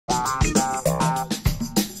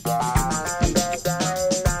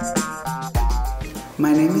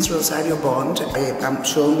My name is Rosario Bond. I'm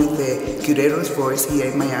shown with the Curator's voice here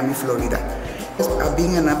in Miami, Florida. I've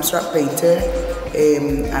been an abstract painter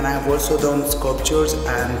and I've also done sculptures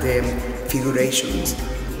and figurations.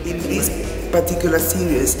 In this particular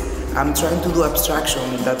series, I'm trying to do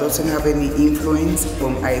abstraction that doesn't have any influence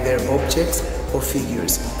from either objects or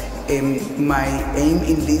figures. My aim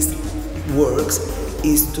in these works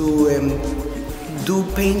is to do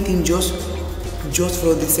painting just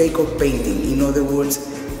for the sake of painting. In other words,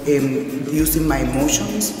 using my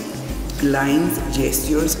emotions, lines,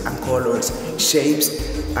 gestures, and colors,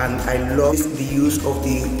 shapes, and I love the use of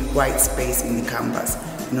the white space in the canvas.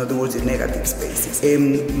 In other words, the negative spaces.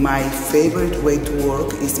 My favorite way to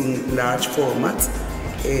work is in large formats.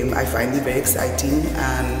 I find it very exciting,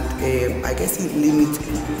 and I guess it limits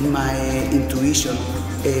my intuition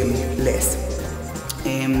less.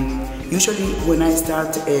 Usually when I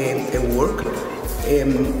start a work,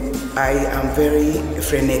 I am very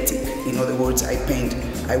frenetic. In other words, I paint,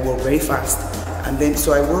 I work very fast, and then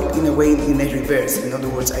so I work in a way in a reverse. In other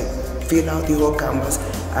words, I fill out the whole canvas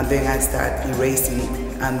and then I start erasing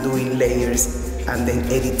and doing layers and then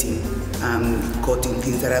editing and cutting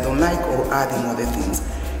things that I don't like or adding other things.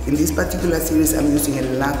 In this particular series, I'm using a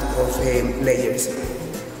lot of layers,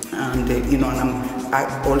 and and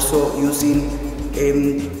I'm also using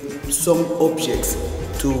some objects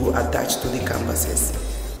to attach to the canvases.